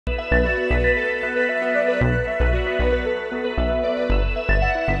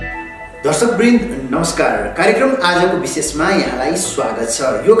दर्शकवृन्द नमस्कार। कार्यक्रम आजको विशेषमा यहाँलाई स्वागत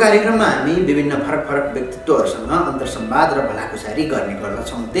छ। यो कार्यक्रममा हामी विभिन्न फरक फरक व्यक्तित्वहरूसँग अन्तर्संवाद र भलाकुसारी गर्ने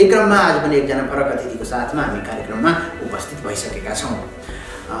गर्दछौँ। त्यही क्रममा आज पनि एकजना फरक अतिथिको साथमा हामी कार्यक्रममा उपस्थित भइसकेका छौँ।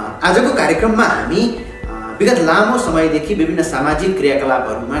 आजको कार्यक्रममा हामी विगत लामो समयदेखि विभिन्न सामाजिक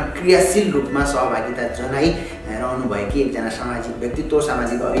क्रियाकलापहरूमा क्रियाशील रूपमा सहभागिता जनाइरहनु भएकी एकजना सामाजिक व्यक्तित्व,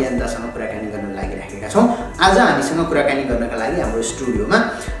 सामाजिक अभियन्तासँग कुराकानी गर्न लागिरहेका छौँ। आज हामीसँग कुराकानी गर्नका लागि हाम्रो स्टुडियोमा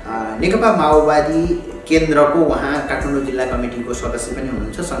नेकपा माओवादी केन्द्रको उहाँ काठमाडौँ जिल्ला कमिटीको सदस्य पनि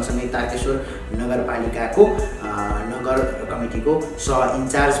हुनुहुन्छ, सँगसँगै तारकेश्वर नगरपालिकाको नगर कमिटीको सह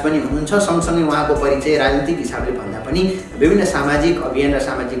इन्चार्ज पनि हुनुहुन्छ। सँगसँगै उहाँको परिचय राजनीतिक हिसाबले भन्दा पनि विभिन्न सामाजिक अभियान र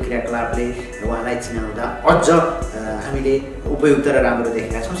सामाजिक क्रियाकलापले उहाँलाई चिनाउँदा अझ हामीले उपयुक्त र राम्रो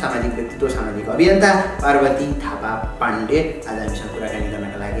देखेका छौँ। सामाजिक व्यक्तित्व, सामाजिक अभियन्ता पार्वती थापा पाण्डे आज हामीसँग कुराकानी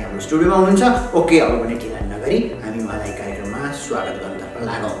गर्नका लागि हाम्रो स्टुडियोमा हुनुहुन्छ। ओके, अब भने ढिला नगरी हामी उहाँलाई कार्यक्रममा स्वागत गर्नतर्फ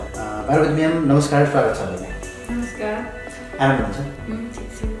लागौँ। पार्वती म्याम नमस्कार, स्वागत छ। नमस्कार। आराम हुनुहुन्छ?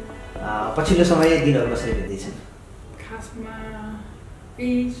 पछिल्लो समय दिनहरू कसरी बित्दैछन्? खासमा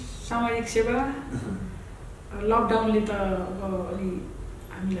यही सामाजिक सेवा लकडाउनले त अब अलि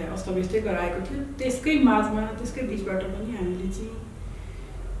हामीलाई अस्तव्यस्तै गराएको थियो। त्यसकै माझमा, त्यसकै बिचबाट पनि हामीले चाहिँ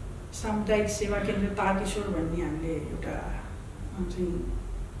सामुदायिक सेवा केन्द्र तारकेश्वर भन्ने हामीले एउटा चाहिँ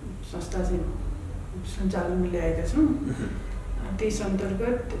संस्था चाहिँ सञ्चालनमा ल्याएका छौँ। त्यस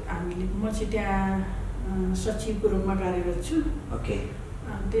अन्तर्गत हामीले म चाहिँ त्यहाँ सचिवको रूपमा कार्यरत छु। ओके।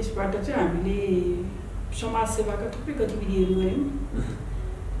 त्यसबाट चाहिँ हामीले समाजसेवाका थुप्रै गतिविधिहरू गऱ्यौँ।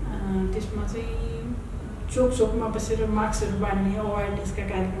 त्यसमा चाहिँ चोक चोकमा बसेर मास्कहरू बाँड्ने अवेरनेसका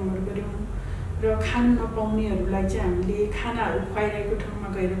कार्यक्रमहरू गऱ्यौँ र खान नपाउनेहरूलाई चाहिँ हामीले खानाहरू खुवाइरहेको ठाउँमा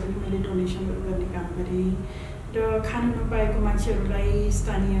गएर पनि मैले डोनेसनहरू गर्ने काम गरेँ र खान नपाएको मान्छेहरूलाई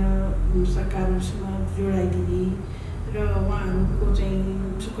स्थानीय सरकारहरूसँग जोडाइदिने र उहाँहरूको चाहिँ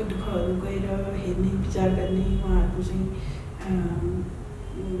सुख दुःखहरू गएर हेर्ने, विचार गर्ने, उहाँहरूको चाहिँ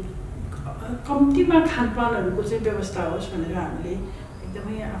कम्तीमा खानपानहरूको चाहिँ व्यवस्था होस् भनेर हामीले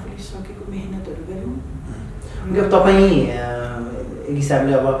एकदमै आफूले सकेको मेहनतहरू गऱ्यौँ। तपाईँ एक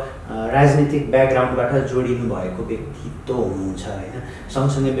हिसाबले अब राजनीतिक ब्याकग्राउन्डबाट जोडिनु भएको व्यक्तित्व हुनुहुन्छ होइन,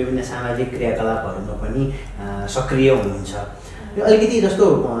 सँगसँगै विभिन्न सामाजिक क्रियाकलापहरूमा पनि सक्रिय हुनुहुन्छ। अलिकति जस्तो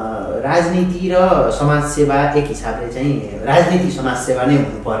राजनीति र समाजसेवा एक हिसाबले चाहिँ राजनीति समाजसेवा नै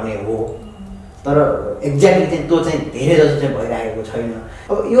हुनुपर्ने हो, तर एक्ज्याक्टली चाहिँ त्यो चाहिँ धेरै जसो चाहिँ भइरहेको छैन।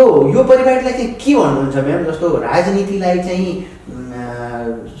 अब यो परिवारलाई चाहिँ के भन्नुहुन्छ म्याम? जस्तो राजनीतिलाई चाहिँ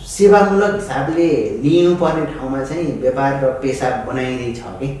सेवामूलक हिसाबले लिनुपर्ने ठाउँमा चाहिँ व्यापार र पेसा बनाइँदैछ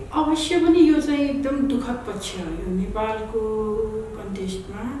कि? अवश्य पनि यो चाहिँ एकदम दुःखद पक्ष हो। यो नेपालको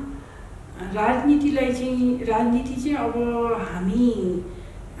कन्टेक्स्टमा राजनीति चाहिँ अब हामी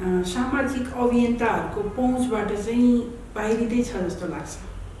सामाजिक अभियन्ताहरूको पहुँचबाट चाहिँ बाहिरिँदै छ जस्तो लाग्छ।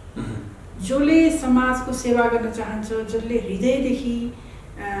 जसले समाजको सेवा गर्न चाहन्छ, जसले हृदयदेखि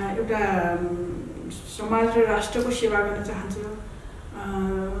एउटा समाज र राष्ट्रको सेवा गर्न चाहन्छ,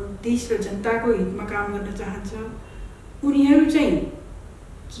 देश र जनताको हितमा काम गर्न चाहन्छ, उनीहरू चाहिँ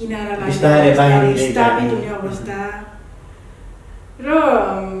किनारालाई स्थापित हुने अवस्था र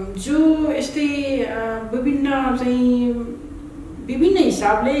जो यस्तै विभिन्न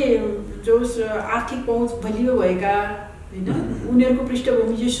हिसाबले जो आर्थिक पहुँच बलियो भएका होइन, उनीहरूको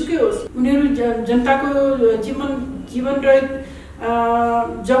पृष्ठभूमि जेसुकै होस्, उनीहरू जनताको जीवन र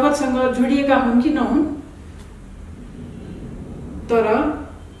जगतसँग जोडिएका हुन् कि नहुन्, तर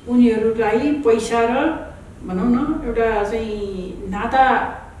उनीहरूलाई पैसा र भनौँ न एउटा चाहिँ नाता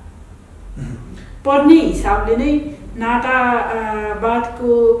पर्ने हिसाबले नै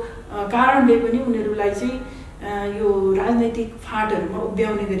नातावादको कारणले पनि उनीहरूलाई चाहिँ यो राजनैतिक फाँटहरूमा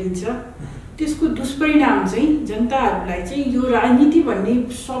उभ्याउने गरिन्छ। त्यसको दुष्परिणाम चाहिँ जनताहरूलाई चाहिँ यो राजनीति भन्ने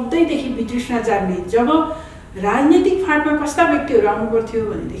शब्दैदेखि वितृष्णा जाग्ने। जब राजनीतिक फाँटमा कस्ता व्यक्तिहरू आउनु पर्थ्यो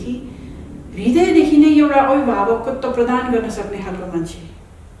भनेदेखि हृदयदेखि नै एउटा अभिभावकत्व प्रदान गर्न सक्ने खालको मान्छे,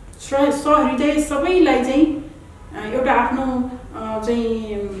 सहृदय, सबैलाई चाहिँ एउटा आफ्नो चाहिँ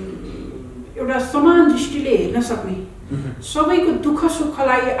एउटा समान दृष्टिले हेर्न सक्ने, सबैको दुःख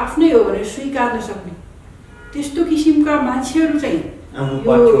सुखलाई आफ्नै हो भनेर स्वीकार्न सक्ने, त्यस्तो किसिमका मान्छेहरू चाहिँ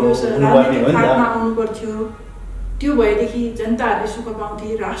राजनीतिक फाँटमा आउनु पर्थ्यो। त्यो भएदेखि जनताहरूले सुख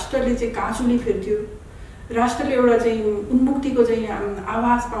पाउँथे, राष्ट्रले चाहिँ काँचुली फेर्थ्यो, राष्ट्रले एउटा चाहिँ उन्मुक्तिको चाहिँ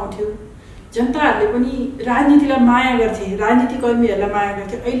आवाज पाउँथ्यो, जनताहरूले पनि राजनीतिलाई माया गर्थे, राजनीति कर्मीहरूलाई माया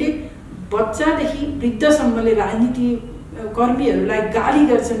गर्थे। अहिले बच्चादेखि वृद्धसम्मले राजनीति कर्मीहरूलाई गाली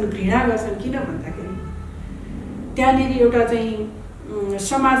गर्छन्, घृणा गर्छन्। किन भन्दाखेरि त्यहाँनिर एउटा चाहिँ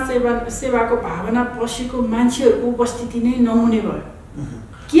समाज सेवाको भावना पसेको मान्छेहरूको उपस्थिति नै नहुने भयो।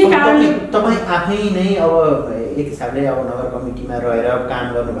 के कारणले तपाईँ आफै नै अब एक हिसाबले अब नगर कमिटीमा रहेर काम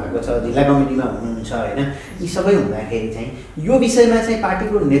गर्नुभएको छ, जिल्ला कमिटीमा हुनुहुन्छ होइन, यी सबै हुँदाखेरि चाहिँ यो विषयमा चाहिँ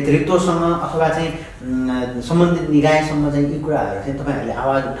पार्टीको नेतृत्वसँग अथवा चाहिँ सम्बन्धित निकायसम्म चाहिँ यी कुराहरू चाहिँ तपाईँहरूले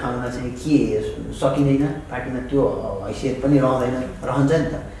आवाज उठाउन चाहिँ के सकिँदैन? पार्टीमा त्यो हैसियत पनि रहन्छ नि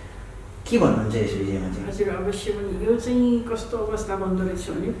त, के भन्नुहुन्छ यस विषयमा चाहिँ? हजुर अवश्य पनि यो चाहिँ कस्तो अवस्था बन्दो रहेछ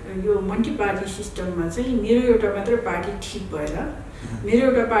भने यो मल्टी पार्टी सिस्टममा चाहिँ मेरो एउटा मात्रै पार्टी ठिक भएर मेरो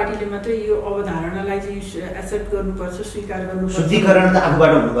एउटा पार्टीले मात्रै यो अवधारणालाई चाहिँ एक्सेप्ट गर्नुपर्छ, स्वीकार गर्नुपर्छ। शुद्धिकरण त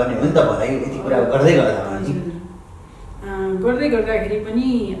आफूबाट हुनुपर्ने हो नि त भलै यति कुरा गर्दै गर्दाखेरि पनि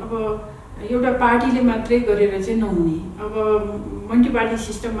अब एउटा पार्टीले मात्रै गरेर चाहिँ नहुने। अब मल्टी पार्टी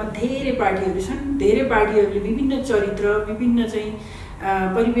सिस्टममा धेरै पार्टीहरू छन्, धेरै पार्टीहरूले विभिन्न चरित्र विभिन्न चाहिँ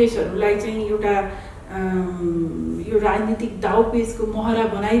परिवेशहरूलाई चाहिँ एउटा यो राजनीतिक दाउपेचको महरा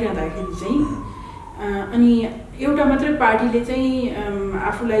बनाइरहँदाखेरि चाहिँ अनि एउटा मात्रै पार्टीले चाहिँ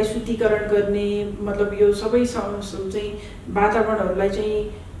आफूलाई शुद्धिकरण गर्ने मतलब यो सबै चाहिँ वातावरणहरूलाई चाहिँ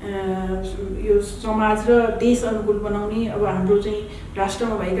यो समाज र देश अनुकूल बनाउने, अब हाम्रो चाहिँ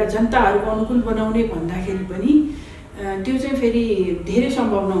राष्ट्रमा भएका जनताहरूको अनुकूल बनाउने भन्दाखेरि पनि त्यो चाहिँ फेरि धेरै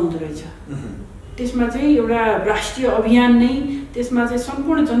सम्भव नहुँदो रहेछ। त्यसमा चाहिँ एउटा राष्ट्रिय अभियान नै त्यसमा चाहिँ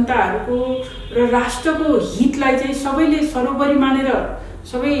सम्पूर्ण जनताहरूको र राष्ट्रको हितलाई चाहिँ सबैले सर्वोपरि मानेर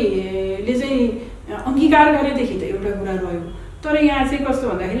सबैले चाहिँ अङ्गीकार गरेदेखि त एउटा कुरा रह्यो। तर यहाँ चाहिँ कस्तो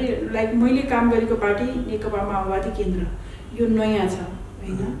भन्दाखेरि लाइक मैले काम गरेको पार्टी नेकपा माओवादी केन्द्र यो नयाँ छ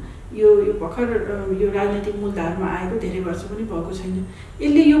होइन, यो भर्खर यो राजनीतिक मूलधारमा आएको धेरै वर्ष पनि भएको छैन।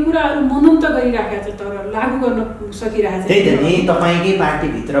 यसले यो कुराहरू मनन त गरिराखेको छ तर लागू गर्न सकिरहेको छ। त्यही त नि, तपाईँकै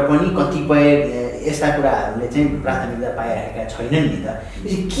पार्टीभित्र पनि कतिपय यस्ता कुराहरूले चाहिँ प्राथमिकता पाइरहेका छैनन् नि त।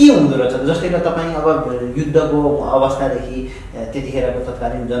 के हुँदो रहेछ? जस्तै कि तपाईँ अब युद्धको अवस्थादेखि त्यतिखेरको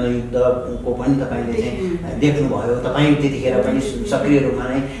तत्कालीन जनयुद्धको पनि तपाईँले चाहिँ देख्नुभयो, तपाईँ त्यतिखेर पनि सक्रिय रूपमा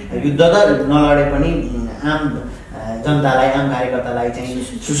नै युद्ध त नलडे पनि आम जनतालाई आम कार्यकर्तालाई चाहिँ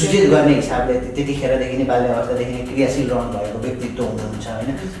सुसूचित गर्ने हिसाबले त्यतिखेरदेखि नै बाल्य अवस्थादेखि नै क्रियाशील रहनु भएको व्यक्तित्व हुनुहुन्छ होइन,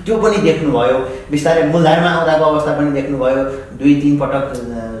 त्यो पनि देख्नुभयो। बिस्तारै मूलधारमा आउँदाको अवस्था पनि देख्नुभयो, 2-3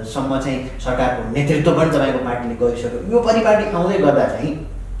 पटकसम्म चाहिँ सरकारको नेतृत्व पनि तपाईँको पार्टीले गरिसक्यो। यो परिपाटी आउँदै गर्दा चाहिँ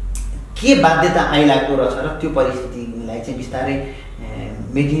के बाध्यता आइलाग्दो रहेछ र त्यो परिस्थितिलाई चाहिँ बिस्तारै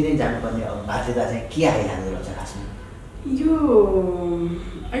मेटिँदै जानुपर्ने बाध्यता चाहिँ के आइलाग्दो रहेछ खासमा? यो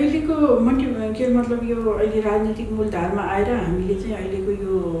अहिलेको के मतलब यो अहिले राजनीतिक मूलधारमा आएर हामीले चाहिँ अहिलेको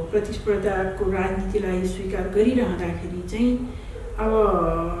यो प्रतिस्पर्धाको राजनीतिलाई स्वीकार गरिरहँदाखेरि चाहिँ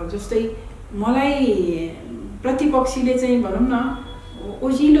अब जस्तै मलाई प्रतिपक्षीले चाहिँ भनौँ न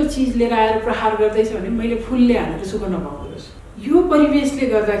ओजिलो चिज लिएर आएर प्रहार गर्दैछ भने मैले फुलले हानेर सुख नपाउँदो रहेछ। यो परिवेशले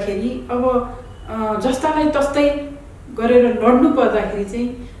गर्दाखेरि अब जस्तालाई तस्तै गरेर लड्नु पर्दाखेरि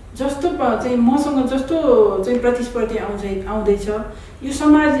चाहिँ जस्तो चाहिँ मसँग जस्तो चाहिँ प्रतिस्पर्धी आउँदैछ, यो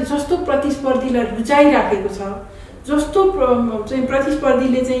समाजले जस्तो प्रतिस्पर्धीलाई रुचाइराखेको छ, जस्तो चाहिँ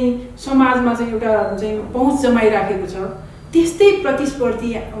प्रतिस्पर्धीले चाहिँ समाजमा चाहिँ एउटा चाहिँ पहुँच जमाइराखेको छ, त्यस्तै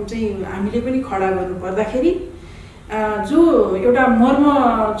प्रतिस्पर्धी चाहिँ हामीले पनि खडा गर्नु पर्दाखेरि जो एउटा मर्म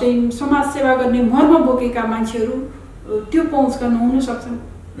चाहिँ समाज सेवा गर्ने मर्म बोकेका मान्छेहरू त्यो पहुँचका नहुन सक्छन्,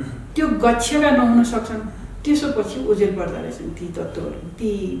 त्यो गच्छेका नहुन सक्छन्, त्यसपछि ओझेल पर्दा रहेछन् ती तत्त्वहरू, ती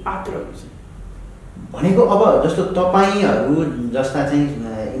पात्रहरू चाहिँ। भनेको अब जस्तो तपाईँहरू जस्ता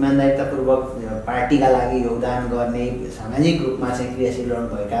चाहिँ इमान्दारितापूर्वक पार्टीका लागि योगदान गर्ने सामाजिक रूपमा चाहिँ क्रियाशील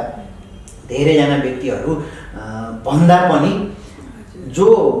रहनुभएका धेरैजना व्यक्तिहरू भन्दा पनि जो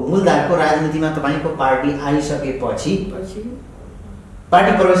मूलधारको राजनीतिमा तपाईँको पार्टी आइसकेपछि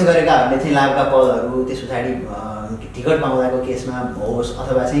पार्टी प्रवेश गरेकाहरूले चाहिँ लाभका पदहरू त्यस पछाडि टिकट पाउँदाको केसमा होस्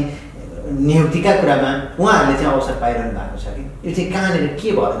अथवा चाहिँ नियुक्तिका कुरामा उहाँहरूले चाहिँ अवसर पाइरहनु भएको छ कि यो चाहिँ कहाँनिर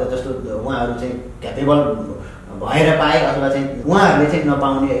के भयो त? जस्तो उहाँहरू चाहिँ क्यापेबल भएर पाए अथवा चाहिँ उहाँहरूले चाहिँ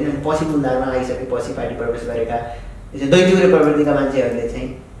नपाउने होइन, पछि मूलधारमा आइसकेपछि पार्टी प्रवेश गरेका दैत्य प्रवृत्तिका मान्छेहरूले चाहिँ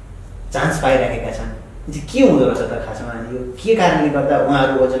चान्स पाइराखेका छन्। के हुँदो रहेछ त खासमा? यो के कारणले गर्दा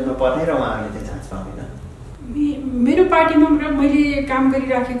उहाँहरू ओझेलमा पर्ने र उहाँहरूले चाहिँ चान्स पाउँदैन? मेरो पार्टीमा र मैले काम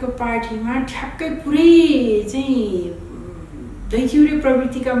गरिराखेको पार्टीमा ठ्याक्कै पुरै चाहिँ दैत्य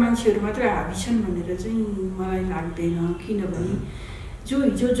प्रवृत्तिका मान्छेहरू मात्रै हाबी छन् भनेर चाहिँ मलाई लाग्दैन। किनभने जो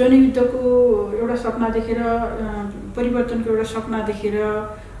हिजो जनयुद्धको एउटा सपना देखेर परिवर्तनको एउटा सपना देखेर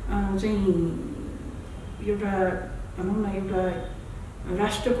चाहिँ एउटा भनौँ न एउटा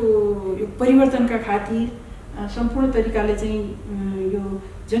राष्ट्रको यो परिवर्तनका खातिर सम्पूर्ण तरिकाले चाहिँ यो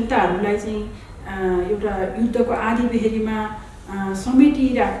जनताहरूलाई चाहिँ एउटा युद्धको आधी बेहेरीमा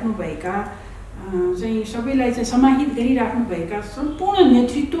समेटिराख्नुभएका चाहिँ सबैलाई चाहिँ समाहित गरिराख्नुभएका सम्पूर्ण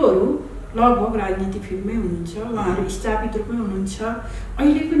नेतृत्वहरू लगभग राजनीति फिल्डमै हुनुहुन्छ, उहाँहरू स्थापित रूपमै हुनुहुन्छ।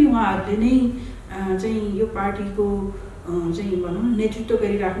 अहिले पनि उहाँहरूले नै चाहिँ यो पार्टीको चाहिँ भनौँ नेतृत्व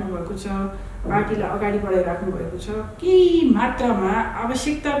गरिराख्नु भएको छ, पार्टीलाई अगाडि बढाइराख्नु भएको छ। केही मात्रामा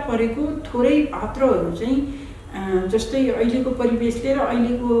आवश्यकता परेको थोरै पात्रहरू चाहिँ जस्तै अहिलेको परिवेशले र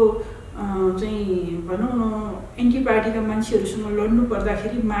अहिलेको चाहिँ भनौँ न एन्टी पार्टीका मान्छेहरूसँग लड्नु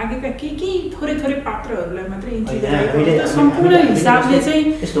पर्दाखेरि मागेका केही थोरै थोरै पात्रहरूलाई मात्रै इन्ट्री गराएको सम्पूर्ण हिसाबले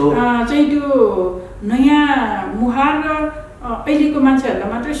चाहिँ त्यो नयाँ मुहार र अहिलेको मान्छेहरूलाई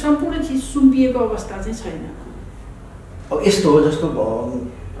मात्रै सम्पूर्ण चिज सुम्पिएको अवस्था चाहिँ छैन। अब यस्तो हो जस्तो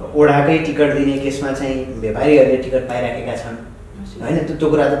ओडाकै टिकट दिने केसमा चाहिँ व्यापारीहरूले टिकट पाइराखेका छन् होइन, त्यो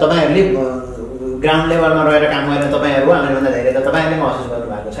कुरा त तपाईँहरूले ग्राउन्ड लेभलमा रहेर काम गरेर तपाईँहरू हामीभन्दा धेरै त तपाईँहरूले महसुस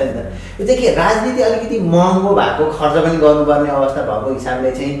गर्नुभएको छ नि त। यो चाहिँ के राजनीति अलिकति महँगो भएको, खर्च पनि गर्नुपर्ने अवस्था भएको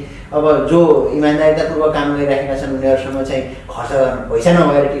हिसाबले चाहिँ अब जो इमान्दारितापूर्वक काम गरिराखेका छन् उनीहरूसँग चाहिँ खर्च गर्न पैसा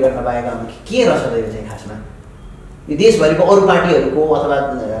नभएर टिकट नपाएका के रहेछ त यो चाहिँ खासमा? यो देशभरिको अरू पार्टीहरूको अथवा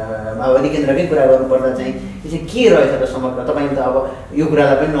माओवादी केन्द्रकै कुरा गर्नुपर्दा चाहिँ यो चाहिँ के रहेछ त समग्र? तपाईँले त अब यो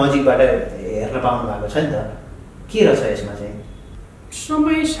कुरालाई पनि नजिकबाट हेर्न पाउनु भएको छ नि त, के रहेछ यसमा चाहिँ?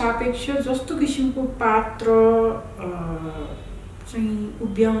 समय सापेक्ष जस्तो किसिमको पात्र चाहिँ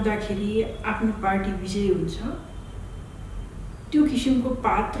उभ्याउँदाखेरि आफ्नो पार्टी विजयी हुन्छ, त्यो किसिमको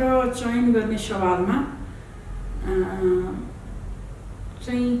पात्र चयन गर्ने सवालमा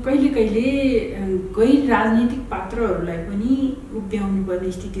चाहिँ कहिले कहिले गैर राजनीतिक पात्रहरूलाई पनि उभ्याउनु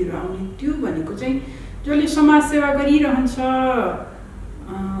पर्ने स्थितिहरू आउने। त्यो भनेको चाहिँ जसले समाजसेवा गरिरहन्छ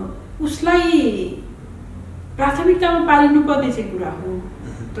उसलाई प्राथमिकतामा पालिनुपर्ने चाहिँ कुरा हो।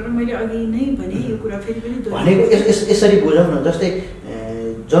 तर मैले अघि नै भने यो कुरा फेरि पनि भनेको यसरी बुझौँ न, जस्तै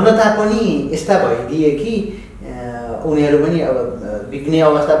जनता पनि यस्ता भइदिए कि उनीहरू पनि अब बिग्ने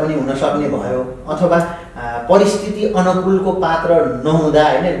अवस्था पनि हुन सक्ने भयो, अथवा परिस्थिति अनुकूलको पात्र नहुँदा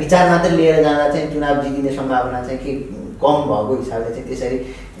होइन विचार मात्रै लिएर जाँदा चाहिँ चुनाव जितिने सम्भावना चाहिँ के कम भएको हिसाबले चाहिँ त्यसरी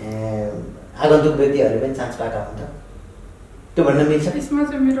आगन्तुक व्यक्तिहरूले पनि चान्स पाएका हुन्छ, त्यो भन्न मिल्छ? यसमा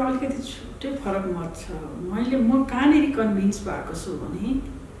चाहिँ मेरो अलिकति छुट्टै फरक मत छ। म कहाँनिर कन्भिन्स भएको छु भने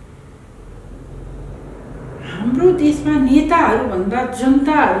हाम्रो देशमा नेताहरूभन्दा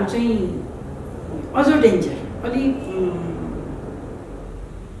जनताहरू चाहिँ अझ डेन्जर, अलिक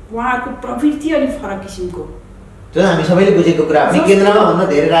उहाँहरूको प्रवृत्ति अलिक फरक किसिमको। त्यो हामी सबैले बुझेको कुरा हो। केन्द्रमा भन्दा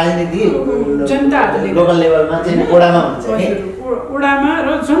धेरै राजनीति जनताहरूले लोकल लेभलमा चाहिँ ओडामा हुन्छ, ओडामा र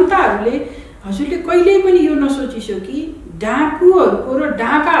जनताहरूले हजुरले कहिल्यै पनि यो नसोचिसो कि डाकुहरूको र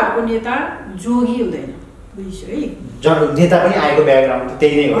डाकाहरूको नेता जोगी हुँदैन, बुझिसो है? नेता पनि आएको ब्याकग्राउन्ड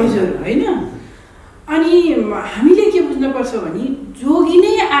त्यही नै हो हजुर, होइन? अनि हामीले के बुझ्नुपर्छ भने जोगी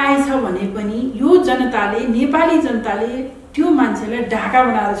नै आएछ भने पनि यो जनताले, नेपाली जनताले त्यो मान्छेलाई डाका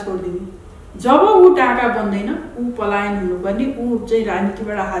बनाएर छोडिदिने। जब ऊ डाका बन्दैन, ऊ पलायन हुनुपर्ने, ऊ चाहिँ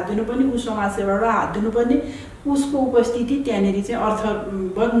राजनीतिबाट हात दिनुपर्ने, ऊ समाजसेवाबाट हात दिनुपर्ने, उसको उपस्थिति त्यहाँनिर चाहिँ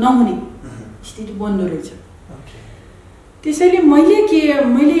अर्थवत् नहुने स्थिति बन्दो रहेछ। त्यसैले मैले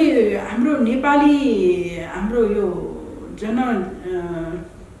हाम्रो नेपाली हाम्रो यो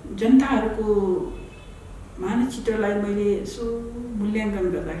जनताहरूको मानचित्रलाई मैले यसो मूल्याङ्कन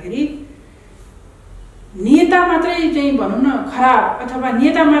गर्दाखेरि नेता मात्रै चाहिँ भनौँ न खराब अथवा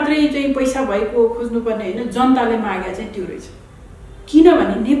नेता मात्रै चाहिँ पैसा भएको खोज्नुपर्ने होइन, जनताले मागे चाहिँ त्यो रहेछ।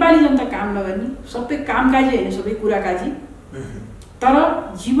 किनभने नेपाली जनता काम नगर्ने, सबै कामकाजी होइन, सबै कुराकाजी, तर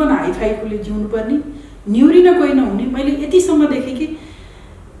जीवन हाइफाइकोले जिउनु पर्ने, न्युरिन कोही नहुने। मैले यतिसम्म देखेँ कि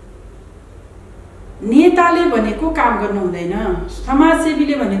नेताले भनेको काम गर्नु हुँदैन,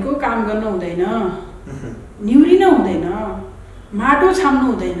 समाजसेवीले भनेको काम गर्नु हुँदैन, न्युरिन हुँदैन, माटो छाम्नु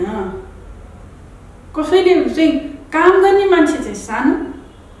हुँदैन। कसैले चाहिँ काम गर्ने मान्छे चाहिँ सानो,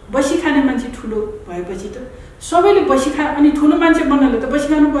 बसी खाने मान्छे ठुलो भएपछि त सबैले बसी खा, अनि ठुलो मान्छे बन्नले त बसी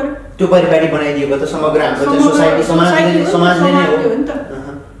खानु पर्यो। त्यो परिपाटी बनाइदिएको त समग्र हाम्रो सोसाइटी समाजले नै हो नि त।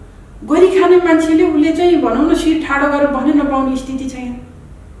 गरी खाने मान्छेले उसले चाहिँ भनौँ न सिट ठाडो गरेर भन्नै नपाउने स्थिति छैन।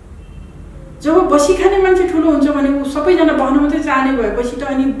 जब बसी खाने मान्छे ठुलो हुन्छ भने ऊ सबैजना बस्न मात्रै चाहने भएपछि त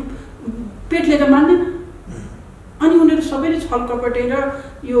अनि पेटले त मान्दैन। अनि उनीहरू सबैले छल कपटेर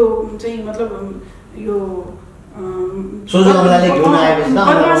यो चाहिँ मतलब यो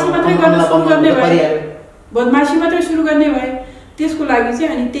बदमासी मात्रै सुरु गर्ने भए। त्यसको लागि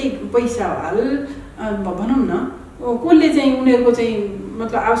चाहिँ अनि त्यही पैसा हाल भनौँ न कसले चाहिँ उनीहरूको चाहिँ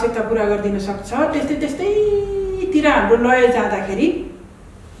मतलब आवश्यकता पुरा गरिदिन सक्छ, त्यस्तैतिर हाम्रो लय जाँदाखेरि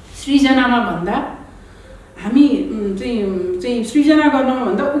सृजनामा भन्दा हामी चाहिँ सृजना गर्नमा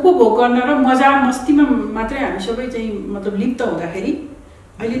भन्दा उपभोग गर्न र मजा मस्तीमा मात्रै हामी सबै चाहिँ मतलब लिप्त हुँदाखेरि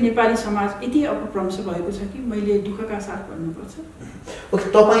अहिले नेपाली समाज यति अपभ्रंश भएको छ कि मैले दुःखका साथ भन्नुपर्छ। ओके,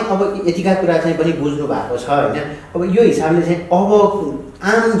 तपाईँ अब यतिका कुरा चाहिँ पनि बुझ्नु भएको छ होइन? अब यो हिसाबले चाहिँ अब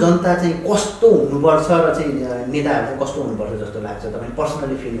आम जनता चाहिँ कस्तो हुनुपर्छ र चाहिँ नेताहरू चाहिँ कस्तो हुनुपर्छ जस्तो लाग्छ तपाईँ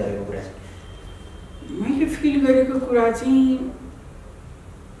पर्सनली फिल गरेको कुरा चाहिँ? मैले फिल गरेको कुरा चाहिँ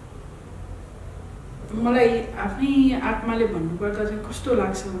मलाई आफ्नै आत्माले भन्नुपर्दा चाहिँ कस्तो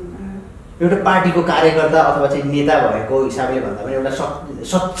लाग्छ भन्दा एउटा पार्टीको कार्यकर्ता अथवा चाहिँ नेता भएको हिसाबले भन्दा पनि एउटा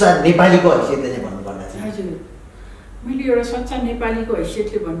सच्चा नेपालीको हैसियतले चाहिँ भन्नुपर्दा चाहिँ हजुर मैले एउटा सच्चा नेपालीको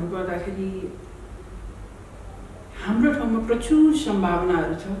हैसियतले भन्नुपर्दाखेरि हाम्रो ठाउँमा प्रचुर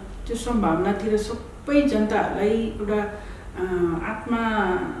सम्भावनाहरू छ। त्यो सम्भावनातिर सबै जनताहरूलाई एउटा आत्मा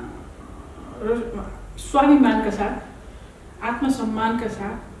र स्वाभिमानका साथ आत्मसम्मानका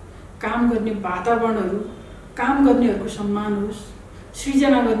साथ काम गर्ने वातावरणहरू, काम गर्नेहरूको सम्मान होस्,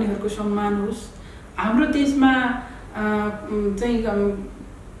 सृजना गर्नेहरूको सम्मान होस्। हाम्रो देशमा चाहिँ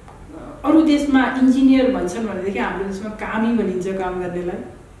अरू देशमा इन्जिनियर भन्छन् भनेदेखि हाम्रो देशमा कामी भनिन्छ काम गर्नेलाई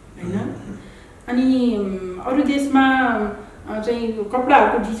हैन। अनि अरू देशमा चाहिँ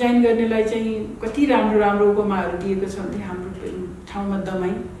कपडाहरूको डिजाइन गर्नेलाई चाहिँ कति राम्रो राम्रो उपमाहरू दिएको छ भने हाम्रो ठाउँमा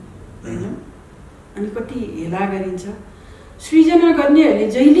दमाई हैन। अनि कति हेला गरिन्छ। सृजना गर्नेहरूले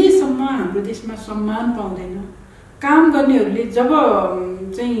जहिलेसम्म हाम्रो देशमा सम्मान पाउँदैन, काम गर्नेहरूले जब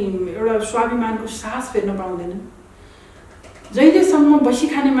चाहिँ एउटा स्वाभिमानको सास फेर्न पाउँदैन, जहिलेसम्म बसी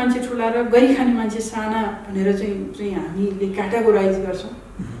खाने मान्छे ठुला र गरी खाने मान्छे साना भनेर चाहिँ हामीले क्याटेगोराइज गर्छौँ,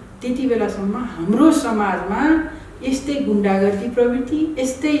 त्यति बेलासम्म हाम्रो समाजमा यस्तै गुन्डागर्दी प्रवृत्ति,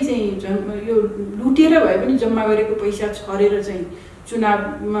 यस्तै चाहिँ यो लुटेर भए पनि जम्मा गरेको पैसा छरेर चाहिँ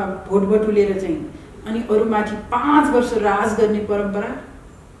चुनावमा भोट बटुलेर चाहिँ अनि अरूमाथि 5 वर्ष राज गर्ने परम्परा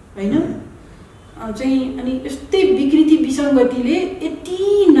हैन चाहिँ अनि यस्तै विकृति विसङ्गतिले यति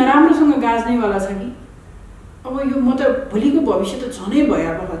नराम्रोसँग गाज्नेवाला छ कि अब यो म त भोलिको भविष्य त झनै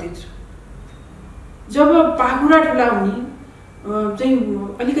भयावह देख्छु। जब पाखुरा ठुला हुने चाहिँ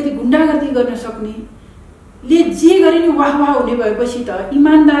अलिकति गुन्डागर्दी गर्न सक्नेले जे गरे नि वाह वाह हुने भएपछि त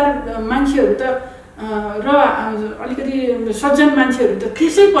इमान्दार मान्छेहरू त र अलिकति सज्जन मान्छेहरू त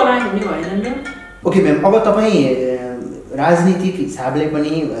त्यसै पलायन हुने भएनन् र। ओके म्याम, अब तपाईँ राजनीतिक हिसाबले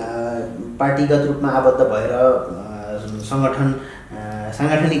पनि पार्टीगत रूपमा आबद्ध भएर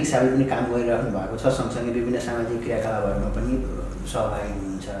साङ्गठनिक हिसाबले पनि काम गरिराख्नु भएको छ, सँगसँगै विभिन्न सामाजिक क्रियाकलापहरूमा पनि सहभागी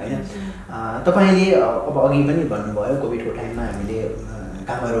हुनुहुन्छ होइन। तपाईँले अब अघि पनि भन्नुभयो कोभिडको टाइममा हामीले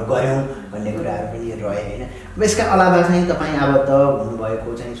कामहरू गऱ्यौँ भन्ने कुराहरू पनि रहे होइन। अब यसका अलावा चाहिँ तपाईँ आबद्ध हुनुभएको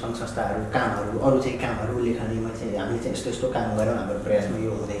चाहिँ सङ्घ संस्थाहरू कामहरू अरू चाहिँ कामहरू लेखनीमा चाहिँ हामीले चाहिँ यस्तो यस्तो काम गऱ्यौँ, हाम्रो प्रयासमा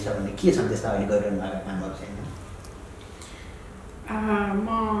यो हुँदैछ भन्ने के छन् त्यस्ता अहिले गरिरहनु भएको कामहरू चाहिँ?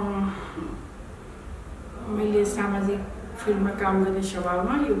 मैले सामाजिक फिल्डमा काम गर्ने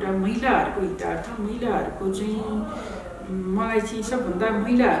स्वभावमा एउटा महिलाहरूको हितार्थ, महिलाहरूको चाहिँ मलाई चाहिँ सबभन्दा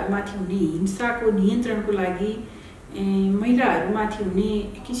महिलाहरूमाथि हुने हिंसाको नियन्त्रणको लागि महिलाहरूमाथि हुने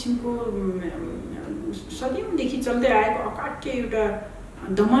एक किसिमको सदियौँदेखि चल्दै आएको अकाट्य एउटा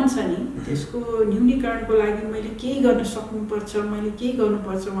दमन छ नि, त्यसको न्यूनीकरणको लागि मैले केही गर्न सक्नुपर्छ, मैले केही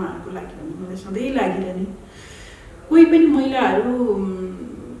गर्नुपर्छ उहाँहरूको लागि भन्ने मलाई सधैँ लागिरहने। कोही पनि महिलाहरू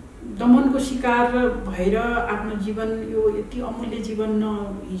दमनको शिकार भएर आफ्नो जीवन यो यति अमूल्य जीवन न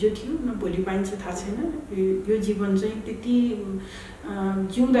हिजो थियो न भोलि पाइन्छ थाहा छैन, यो जीवन चाहिँ त्यति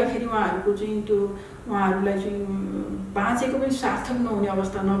जिउँदाखेरि उहाँहरूको चाहिँ त्यो उहाँहरूलाई चाहिँ बाँचेको पनि सार्थक नहुने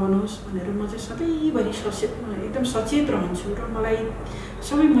अवस्था नबनोस् भनेर म चाहिँ सधैँभरि एकदम सचेत रहन्छु र मलाई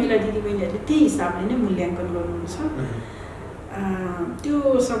सबै महिला दिदीबहिनीहरूले त्यही हिसाबले नै मूल्याङ्कन गर्नुहुन्छ। त्यो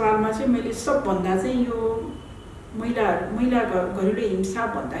सवालमा चाहिँ मैले सबभन्दा चाहिँ यो महिला घरेलु हिंसा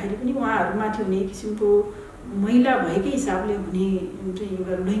भन्दाखेरि पनि उहाँहरूमाथि हुने किसिमको महिला भएकै हिसाबले हुने चाहिँ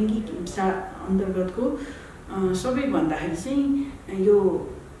एउटा लैङ्गिक हिंसा अन्तर्गतको सबै भन्दाखेरि चाहिँ यो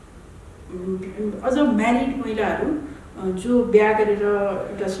अझ म्यारिड महिलाहरू जो बिहा गरेर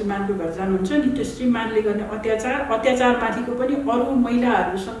एउटा श्रीमानको घर जानुहुन्छ नि, त्यो श्रीमानले गर्ने अत्याचारमाथिको पनि अरू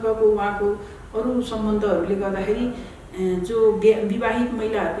महिलाहरूसँगको उहाँको अरू सम्बन्धहरूले गर्दाखेरि जो विवाहित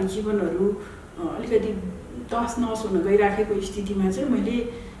महिलाहरूको जीवनहरू अलिकति तहस नहस हुन गइराखेको स्थितिमा चाहिँ मैले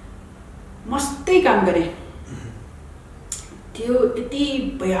मस्तै काम गरेँ। त्यो यति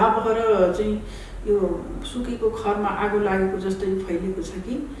भयावह र चाहिँ यो सुकेको खरमा आगो लागेको जस्तै फैलिएको छ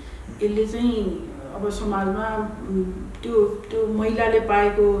कि यसले चाहिँ अब समाजमा त्यो महिलाले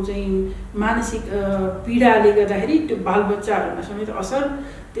पाएको चाहिँ मानसिक पीडाले गर्दाखेरि त्यो बालबच्चाहरूमा समेत असर,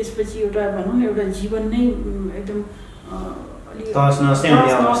 त्यसपछि एउटा भनौँ न एउटा जीवन नै एकदम तहस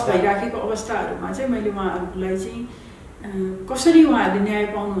नहस भइराखेको अवस्थाहरूमा चाहिँ मैले उहाँहरूलाई चाहिँ कसरी उहाँहरूले न्याय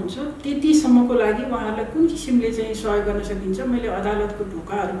पाउनुहुन्छ त्यतिसम्मको लागि उहाँहरूलाई कुन किसिमले चाहिँ सहयोग गर्न सकिन्छ। मैले अदालतको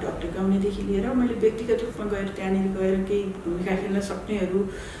ढोकाहरू ढकढकाउनेदेखि लिएर मैले व्यक्तिगत रूपमा गएर त्यहाँनिर गएर केही भूमिका खेल्न सक्नेहरू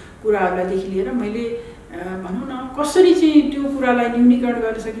कुराहरूलाईदेखि लिएर मैले भनौँ न कसरी चाहिँ त्यो कुरालाई न्यूनीकरण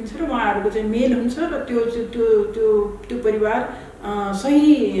गर्न सकिन्छ र उहाँहरूको चाहिँ मेल हुन्छ र त्यो परिवार सही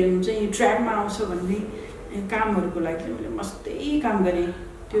चाहिँ ट्र्याकमा आउँछ भन्ने कामहरूको लागि मैले मस्तै काम गरेँ।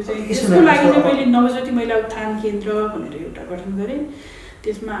 त्यो चाहिँ त्यसको लागि चाहिँ मैले नवज्योति महिला उत्थान केन्द्र भनेर एउटा गठन गरेँ।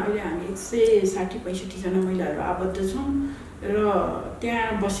 त्यसमा अहिले हामी 160-165 जना महिलाहरू आबद्ध छौँ र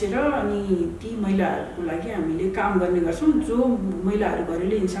त्यहाँ बसेर अनि ती महिलाहरूको लागि हामीले काम गर्ने गर्छौँ। जो महिलाहरू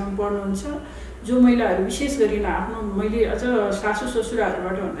घरेलु हिंसामा पर्नुहुन्छ, जो महिलाहरू विशेष गरिन आफ्नो मैले अझ सासू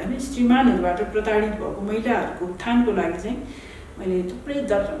ससुराहरूबाट भन्दा पनि श्रीमानहरूबाट प्रताडित भएको महिलाहरूको उत्थानको लागि चाहिँ मैले थुप्रै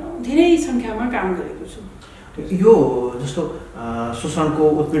दर्जनौँ धेरै सङ्ख्यामा काम गरेको छु। यो जस्तो शोषणको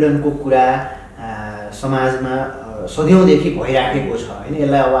उत्पीडनको कुरा समाजमा सदियौँदेखि भइराखेको छ होइन।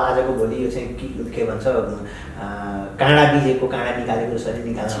 यसलाई अब आजको भोलि यो चाहिँ के भन्छ काँडा बिजेको काँडा निकालेको जसरी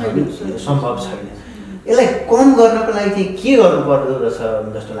निकाल्न पनि सम्भव छैन। यसलाई कम गर्नको लागि चाहिँ के गर्नुपर्दो रहेछ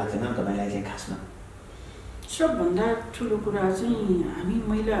जस्तो लाग्छ म्याम तपाईँलाई चाहिँ खासमा? सबभन्दा ठुलो कुरा चाहिँ हामी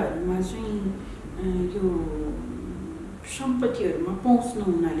महिलाहरूमा चाहिँ यो सम्पत्तिहरूमा पहुँच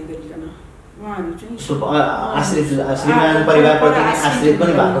नहुनाले गरिकन उहाँहरू चाहिँ आश्रित श्रीमान परिवारप्रति आश्रित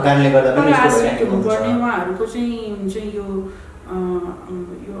पनि भएको कारणले गर्दा पनि आश्रित हुनुपर्ने उहाँहरूको चाहिँ यो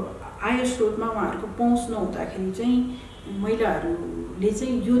आय स्रोतमा उहाँहरूको पहुँच नहुँदाखेरि चाहिँ महिलाहरूले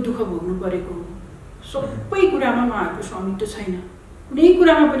चाहिँ यो दुःख भोग्नु परेको सबै कुरामा उहाँहरूको स्वामित्व छैन। कुनै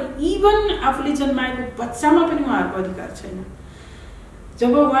कुरामा पनि इभन आफूले जन्माएको बच्चामा पनि उहाँहरूको अधिकार छैन।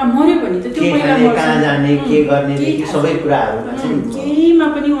 जब उहाँ मर्यो भने त त्यो महिला केहीमा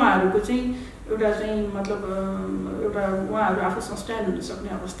पनि उहाँहरूको चाहिँ एउटा चाहिँ मतलब एउटा उहाँहरू आफू सस्ट्यान्ड हुन सक्ने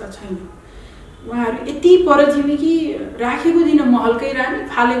अवस्था छैन। उहाँहरू यति परजीवी कि राखेको दिन महलकै रानी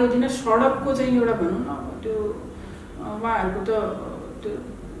फालेको दिन सडकको चाहिँ एउटा भनौँ न त्यो उहाँहरूको त त्यो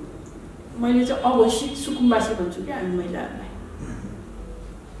मैले चाहिँ अघोषित सुकुम्बासी भन्छु क्या हामी महिलाहरूलाई,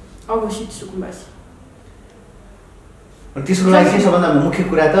 अघोषित सुकुम्बासी। त्यसको लागि चाहिँ सबभन्दा मुख्य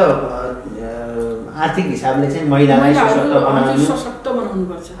कुरा त आर्थिक हिसाबले चाहिँ महिलालाई सशक्त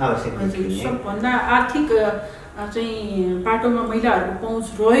बनाउनुपर्छ। सबभन्दा आर्थिक चाहिँ बाटोमा महिलाहरूको पहुँच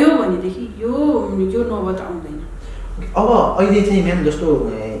रह्यो भनेदेखि यो नौबत आउँदैन। अब अहिले चाहिँ म्याम जस्तो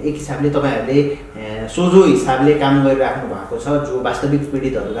एक हिसाबले तपाईँहरूले सोझो हिसाबले काम गरिराख्नु भएको छ, जो वास्तविक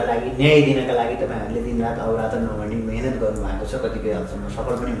पीडितहरूका लागि न्याय दिनका लागि तपाईँहरूले दिनरात अहोरात्र नगर्ने मिहिनेत गर्नुभएको छ, कतिपय हदसम्म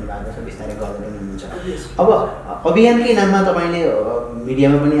सफल पनि हुनुभएको छ, बिस्तारै गर्दै पनि हुनुहुन्छ। अब अभियानकै नाममा तपाईँले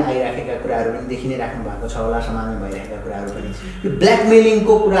मिडियामा पनि आइराखेका कुराहरू पनि देखि नै राख्नु भएको छ होला, समाजमा भइरहेका कुराहरू पनि यो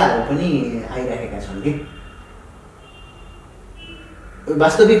ब्ल्याकमेलिङको कुराहरू पनि आइरहेका छन् कि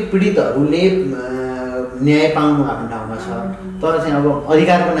वास्तविक पीडितहरूले न्याय पाउनु आफ्नो ठाउँमा छ, तर चाहिँ अब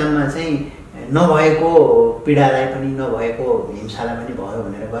अधिकारको नाममा चाहिँ नभएको पीडालाई पनि नभएको हिंसालाई पनि भयो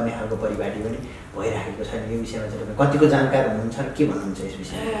भनेर गर्ने खालको परिपाटी पनि भइराखेको छ। यो विषयमा चाहिँ तपाईँ कतिको जानकार हुनुहुन्छ र के भन्नुहुन्छ यस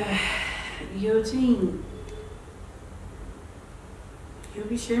विषयमा? यो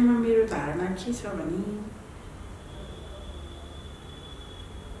विषयमा मेरो धारणा के छ भने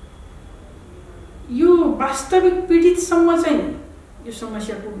यो वास्तविक पीडितसम्म चाहिँ यो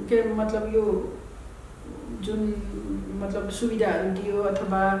समस्याको के मतलब यो जुन मतलब सुविधाहरू दियो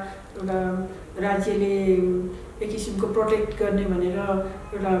अथवा एउटा राज्यले एक किसिमको प्रोटेक्ट गर्ने भनेर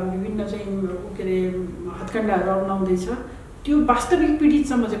एउटा विभिन्न चाहिँ के अरे हत्कण्डाहरू अपनाउँदैछ, त्यो वास्तविक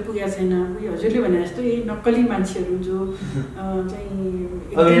पीडितसम्म चाहिँ पुगेको छैन। उयो हजुरले भने जस्तो यही नक्कली मान्छेहरू जो चाहिँ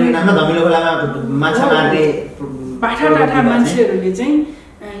बाठा मान्छेहरूले चाहिँ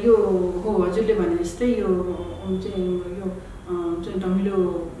यो हो हजुरले भने जस्तै यो चाहिँ धमिलो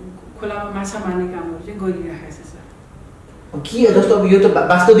खोलामा माछा मार्ने कामहरू चाहिँ गरिराखेको छ सर। के जस्तो अब यो त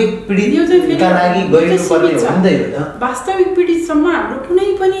वास्तविक पीडितका लागि गरिनुपर्ने हो नि त। यो त वास्तविक पीडितसम्म हाम्रो कुनै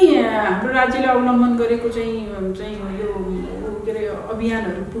पनि हाम्रो राज्यले अवलम्बन गरेको चाहिँ यो के अरे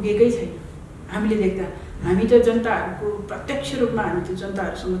अभियानहरू पुगेकै छैन हामीले देख्दा। हामी त जनताहरूको प्रत्यक्ष रूपमा हामी त्यो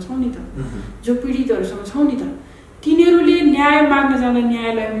जनताहरूसँग छौँ नि त, जो पीडितहरूसँग छौँ नि त। तिनीहरूले न्याय माग्न जाँदा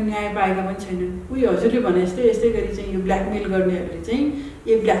न्यायालयमा न्याय पाएका पनि छैनन्। उयो हजुरले भने जस्तै यस्तै गरी चाहिँ यो ब्ल्याकमेल गर्नेहरूले चाहिँ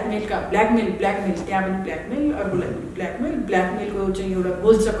यो ब्ल्याकमेल त्यहाँ पनि ब्ल्याकमेल, अर्कोलाई पनि ब्ल्याकमेलको चाहिँ एउटा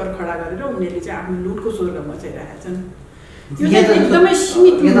गोलचक्कर खडा गरेर उनीहरूले चाहिँ आफ्नो लुटको स्वर्ग मचाइरहेका छन्। यो एकदमै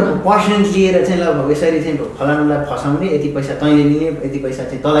सीमित पर्सेन्ट लिएर चाहिँ ल यसरी चाहिँ फलानुलाई फसाउने, यति पैसा तैँले लिने, यति पैसा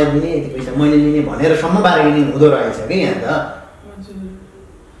चाहिँ तँलाई दिने, यति पैसा मैले लिने भनेर सम्म बार्गेनिङ हुँदो रहेछ कि यहाँ त।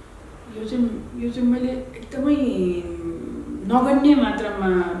 हजुर यो चाहिँ मैले एकदमै नगण्य मात्रामा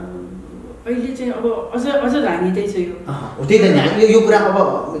अहिले चाहिँ अब अझ धानिँदै छ यो। त्यही त यो कुरा अब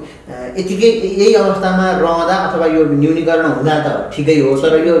यतिकै यही अवस्थामा रहँदा अथवा यो न्यूनीकरण हुँदा त ठिकै हो,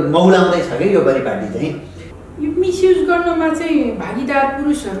 तर यो मौलाउँदैछ कि यो परिपाटी चाहिँ। यो मिसयुज गर्नमा चाहिँ भागीदार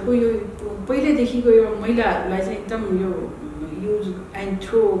पुरुषहरूको यो पहिलेदेखिको यो महिलाहरूलाई चाहिँ एकदम यो युज एन्ड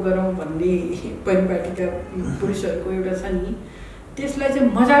थ्रो गरौँ भन्ने परिपाटीका पुरुषहरूको एउटा छ नि, त्यसलाई चाहिँ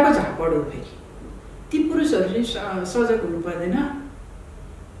मजाको झापड हो। फेरि ती पुरुषहरू चाहिँ सजग हुनु पर्दैन।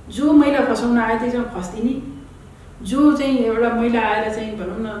 जो महिला फसाउन आए त्यसमा फस्दिने, जो चाहिँ एउटा महिला आएर चाहिँ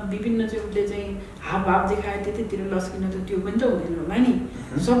भनौँ न विभिन्न चाहिँ उसले चाहिँ हावभाव देखायो त्यतैतिर लस्किन त त्यो पनि त हुँदैन होला नि।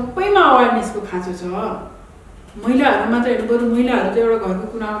 सबैमा अवेरनेसको खाँचो छ। महिलाहरू मात्र हेर्नु बरु महिलाहरू चाहिँ एउटा घरको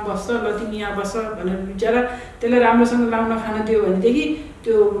कुनामा बस्छ, ल तिमी यहाँ बस्छ भनेर बिचरा त्यसलाई राम्रोसँग लाउन खान दियो भनेदेखि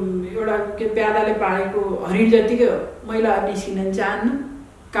त्यो एउटा के प्यादाले पालेको हरिण जतिकै हो। महिलाहरू निस्किन पनि चाहन्न,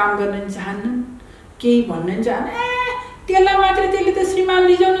 काम गर्न पनि चाहन्न, केही भन्न पनि चाहन्न। त्यसलाई मात्रै त्यसले त श्रीमान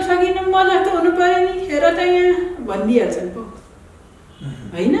रिजाउन सकिन, म जस्तो हुनु पऱ्यो नि, हेर त यहाँ भनिदिइहाल्छन् पो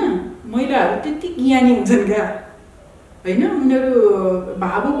होइन। महिलाहरू त्यति ज्ञानी हुन्छन् क्या होइन, उनीहरू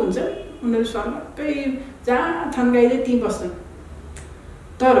भावुक हुन्छन्, उनीहरू सर्लक्कै जहाँ थन्काइदिए त्यहीँ बस्छन्।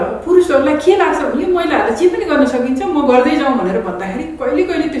 तर पुरुषहरूलाई के लाग्छ भने यो महिलाहरूलाई जे पनि गर्न सकिन्छ, म गर्दै जाउँ भनेर भन्दाखेरि कहिले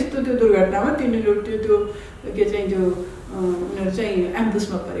कहिले त्यस्तो त्यो दुर्घटनामा तिनीहरू त्यो के चाहिँ त्यो उनीहरू चाहिँ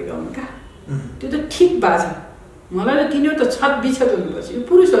एम्बुसमा परेका हुन् क्या। त्यो त ठिक भएको छ। मलाई त तिनीहरू त छत बिछत हुनुपर्छ। यो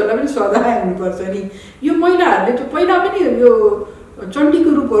पुरुषहरूलाई पनि सजाय हुनुपर्छ नि। यो महिलाहरूले त पहिला पनि यो चण्डीको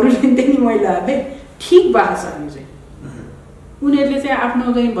रूपहरू लिन्थे नि महिलाहरूले, ठिक भएको छ। यो चाहिँ उनीहरूले चाहिँ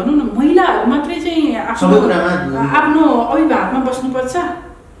आफ्नो चाहिँ भनौँ न महिलाहरू मात्रै चाहिँ आफ्नो अभिभावकमा बस्नुपर्छ,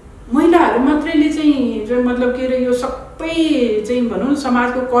 महिलाहरू मात्रैले चाहिँ मतलब के अरे यो सबै चाहिँ भनौँ न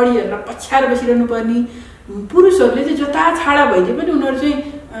समाजको कडीहरूलाई पछ्याएर बसिरहनु पर्ने। पुरुषहरूले चाहिँ जता छाडा भइदिए पनि उनीहरू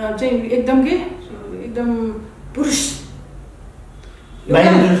चाहिँ एकदम के एकदम पुरुष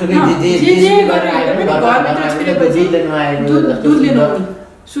दुधले नहुने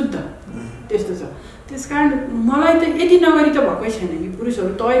शुद्ध त्यस्तो छ। त्यस कारण मलाई त यति नगरी त भएकै छैन कि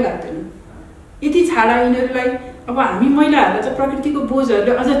पुरुषहरू तै लाग्दैन। यति छाडा यिनीहरूलाई अब हामी महिलाहरूलाई चाहिँ प्रकृतिको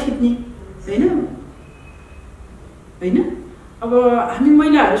बोझहरूले अझ थिच्ने होइन होइन। अब हामी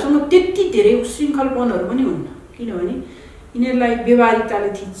महिलाहरूसँग त्यति धेरै उशृङ्खलपनहरू पनि हुन्न, किनभने यिनीहरूलाई व्यवहारिकताले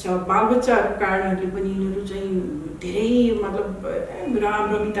थिच्छ। बालबच्चाहरूको कारणहरूले पनि यिनीहरू चाहिँ धेरै मतलब राम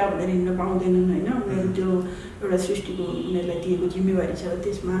रमिता भनेर हिँड्न पाउँदैनन् होइन। उनीहरू त्यो एउटा सृष्टिको उनीहरूलाई दिएको जिम्मेवारी छ,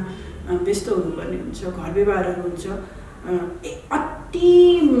 त्यसमा व्यस्त हुनुपर्ने हुन्छ, घर व्यवहारहरू हुन्छ। अति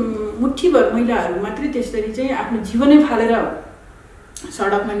मुठीभर महिलाहरू मात्रै त्यसरी चाहिँ आफ्नो जीवनै फालेर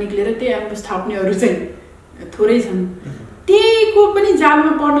सडकमा निक्लेर त्यही एम्बुस थाप्नेहरू चाहिँ थोरै छन्। त्यहीको पनि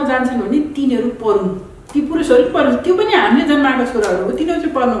जालमा पर्न जान्छन् भने तिनीहरू परुन्, ती पुरुषहरू पर्नु, त्यो पनि हामीले जन्माएका छोराहरू हो, तिनीहरू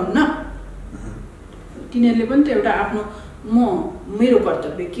चाहिँ पर्नुहुन्न। तिनीहरूले पनि त एउटा आफ्नो मेरो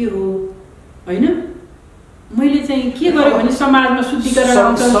कर्तव्य के हो होइन, मैले चाहिँ के गरेँ भने समाजमा शुद्धिकरण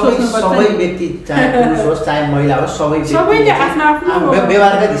आउँछ। सबै व्यक्ति चाहे पुरुष होस् चाहे महिला होस् सबैले आफ्नो आफ्नो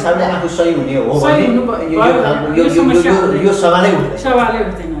व्यवहारका हिसाबले आफू सही हुने हो भने यो सवालै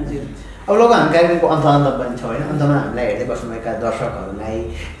उठ्दैन। अब लोग हामी कार्यक्रमको अन्त पनि छ होइन। अन्तमा हामीलाई हेर्दै बस्नुभएका दर्शकहरूलाई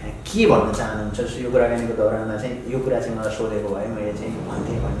के भन्न चाहनुहुन्छ? यो कुराकानीको दौरानमा चाहिँ यो कुरा चाहिँ मलाई सोधेको भए मैले चाहिँ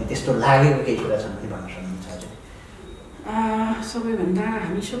भन्थेँ भन्ने त्यस्तो लागेको केही कुरा छन् भने भन्न सक्नुहुन्छ? सबैभन्दा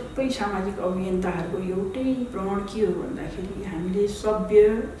हामी सबै सामाजिक अभियन्ताहरूको एउटै प्रमाण के हो भन्दाखेरि हामीले सभ्य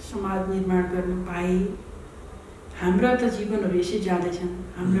समाज निर्माण गर्न पाए हाम्रा त जीवनहरू यसै जाँदैछन्।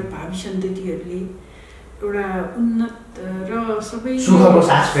 हाम्रा भावी सन्ततिहरूले एउटा उन्नत र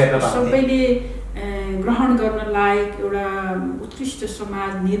सबैले ग्रहण गर्न लायक एउटा उत्कृष्ट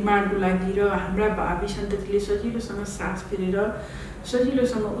समाज निर्माणको लागि र हाम्रा भावी सन्ततिले सजिलोसँग सास फेरेर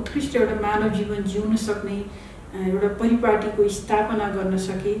सजिलोसँग उत्कृष्ट एउटा मानव जीवन जिउन सक्ने एउटा परिपाटीको स्थापना गर्न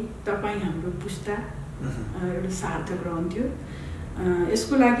सके तपाईँ हाम्रो पुस्ता एउटा सार्थक रहन्थ्यो।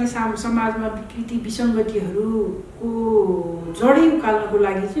 यसको लागि समाजमा विकृति विसङ्गतिहरूको जडै उकाल्नको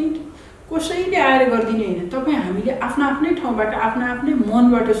लागि चाहिँ कसैले आएर गरिदिने होइन। तपाईँ हामीले आफ्नै ठाउँबाट आफ्नै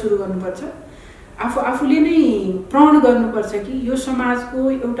मनबाट सुरु गर्नुपर्छ। आफूले नै प्रण गर्नुपर्छ कि यो समाजको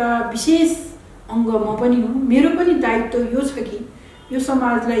एउटा विशेष अङ्ग म पनि हुँ, मेरो पनि दायित्व यो छ कि यो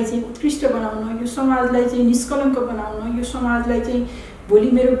समाजलाई चाहिँ उत्कृष्ट बनाउन, यो समाजलाई चाहिँ निष्कलङ्क बनाउन, यो समाजलाई चाहिँ भोलि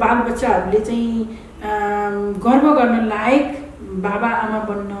मेरो बालबच्चाहरूले चाहिँ गर्व गर्न लायक बाबा आमा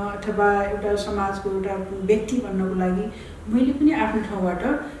बन्न अथवा एउटा समाजको एउटा व्यक्ति बन्नको लागि मैले पनि आफ्नो ठाउँबाट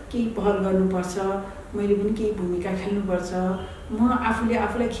केही पहल गर्नुपर्छ, मैले पनि केही भूमिका खेल्नुपर्छ। म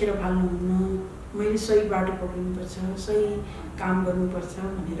आफूलाई खेर फाल्नुहुन्न, मैले सही बाटो पक्रिनुपर्छ, सही काम गर्नुपर्छ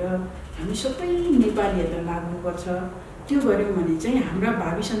भनेर हामी सबै नेपालीहरूलाई लाग्नुपर्छ। त्यो गऱ्यौँ भने चाहिँ हाम्रा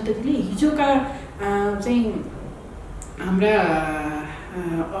भावी सन्ततिले हिजोका चाहिँ हाम्रा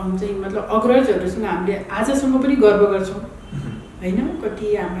चाहिँ मतलब अग्रजहरूसँग हामीले आजसम्म पनि गर्व गर्छौँ होइन। कति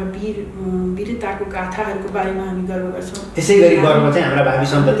हाम्रा वीरताको गाथाहरूको बारेमा हामी गर्व गर्छौँ। त्यसै गरी गर्व चाहिँ हाम्रा भावी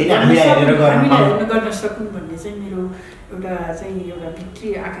सन्ततिले हामीलाई हेरेर गर्न सकुन् भन्ने चाहिँ मेरो एउटा भित्री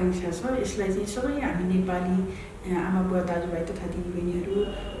आकाङ्क्षा छ। यसलाई चाहिँ सबै हामी नेपाली आमा बुवा दाजुभाइ तथा दिदीबहिनीहरू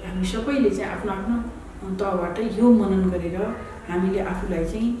हामी सबैले चाहिँ आफ्नो तहबाट यो मनन गरेर हामीले आफूलाई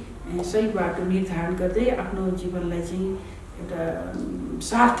चाहिँ सही बाटो निर्धारण गर्दै आफ्नो जीवनलाई चाहिँ एउटा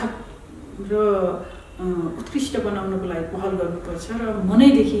सार्थक र उत्कृष्ट बनाउनको लागि पहल गर्नुपर्छ र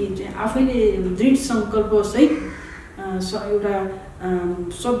मनैदेखि चाहिँ आफैले दृढ सङ्कल्पसहित एउटा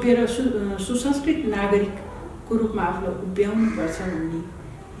सभ्य र सुसंस्कृत नागरिकको रूपमा आफूलाई उभ्याउनुपर्छ भन्ने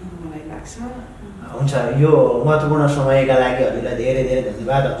मलाई लाग्छ। हुन्छ, यो महत्त्वपूर्ण समयका लागि हजुरलाई धेरै धेरै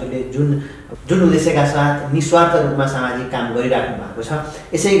धन्यवाद। हजुरले जुन उद्देश्यका साथ निस्वार्थ रूपमा सामाजिक काम गरिराख्नु भएको छ,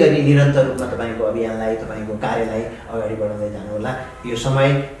 यसै गरी निरन्तर रूपमा तपाईँको अभियानलाई, तपाईँको कार्यलाई अगाडि बढाउँदै जानुहोला। यो समय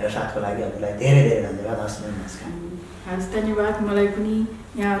र साथको लागि हजुरलाई धेरै धेरै धन्यवाद। हस्, नमस्कार। हस्, धन्यवाद। मलाई पनि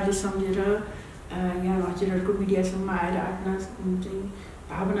यहाँहरूले सम्झेर यहाँ हजुरहरूको मिडियासम्म आएर आफ्ना चाहिँ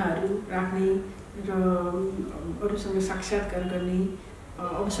भावनाहरू राख्ने र अरूसँग साक्षात्कार गर्ने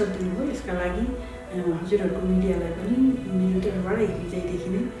अवसर दिनुभयो, यसका लागि हजुरहरूको मिडियालाई पनि मेरो तर्फबाट हृदयदेखि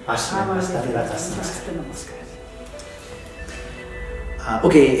नै नमस्कार।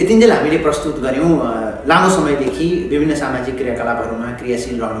 ओके, यतिन्जेल हामीले प्रस्तुत गऱ्यौँ लामो समयदेखि विभिन्न सामाजिक क्रियाकलापहरूमा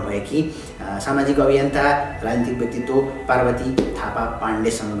क्रियाशील रहनुभएकी सामाजिक अभियन्ता राजनीतिक व्यक्तित्व पार्वती थापा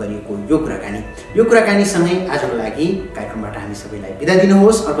पाण्डेसँग गरिएको यो कुराकानीसँगै आजको लागि कार्यक्रमबाट हामी सबैलाई बिदा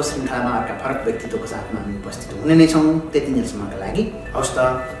दिनुहोस्। अर्को श्रृङ्खलामा अर्का फरक व्यक्तित्वको साथमा हामी उपस्थित हुने नै छौँ। त्यतिन्जेलसम्मका लागि हवस् त,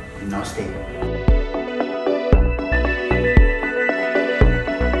 नमस्ते।